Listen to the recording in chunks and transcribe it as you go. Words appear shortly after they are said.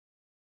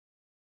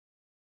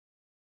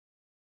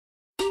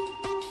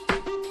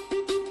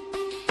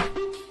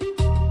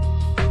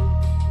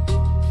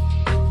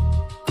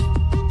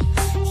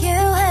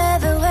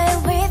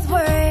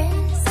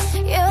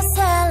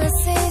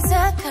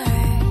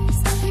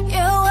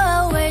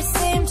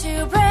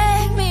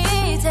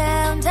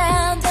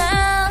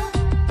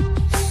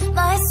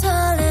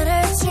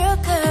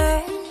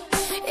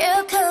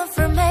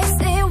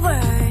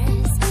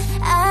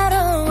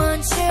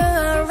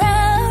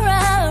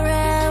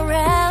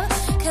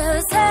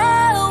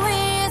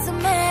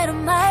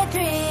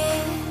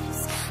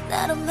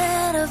Not a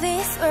matter of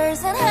his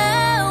words and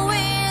how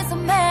is a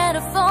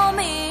matter for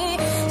me.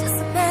 Just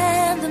a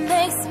man that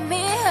makes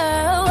me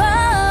hurt.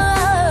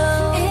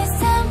 It's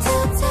time to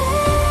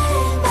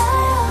take my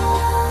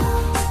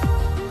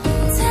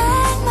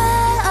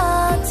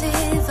own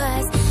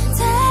device.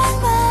 Take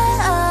my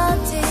own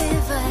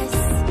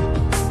device.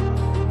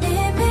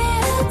 Need me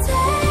to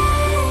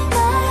take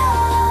my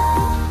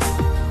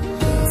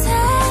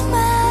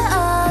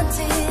own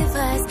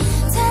device.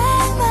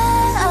 Take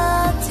my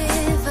own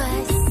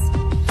device.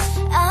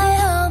 I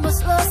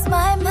almost lost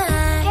my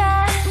mind.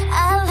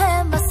 I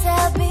left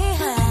myself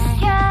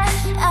behind.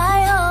 I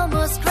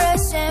almost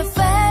crashed and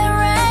fell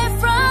right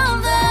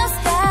from the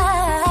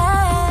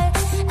sky.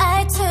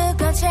 I took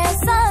a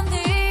chance on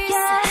this.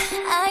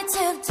 I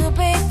took too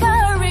big a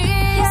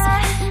risk,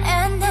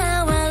 and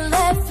now I'm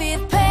left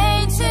with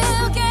pain to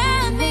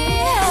get me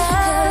out.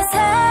 'Cause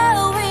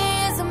how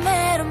is a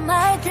man of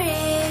my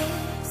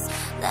dreams?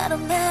 Not a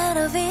man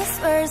of his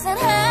words and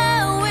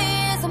how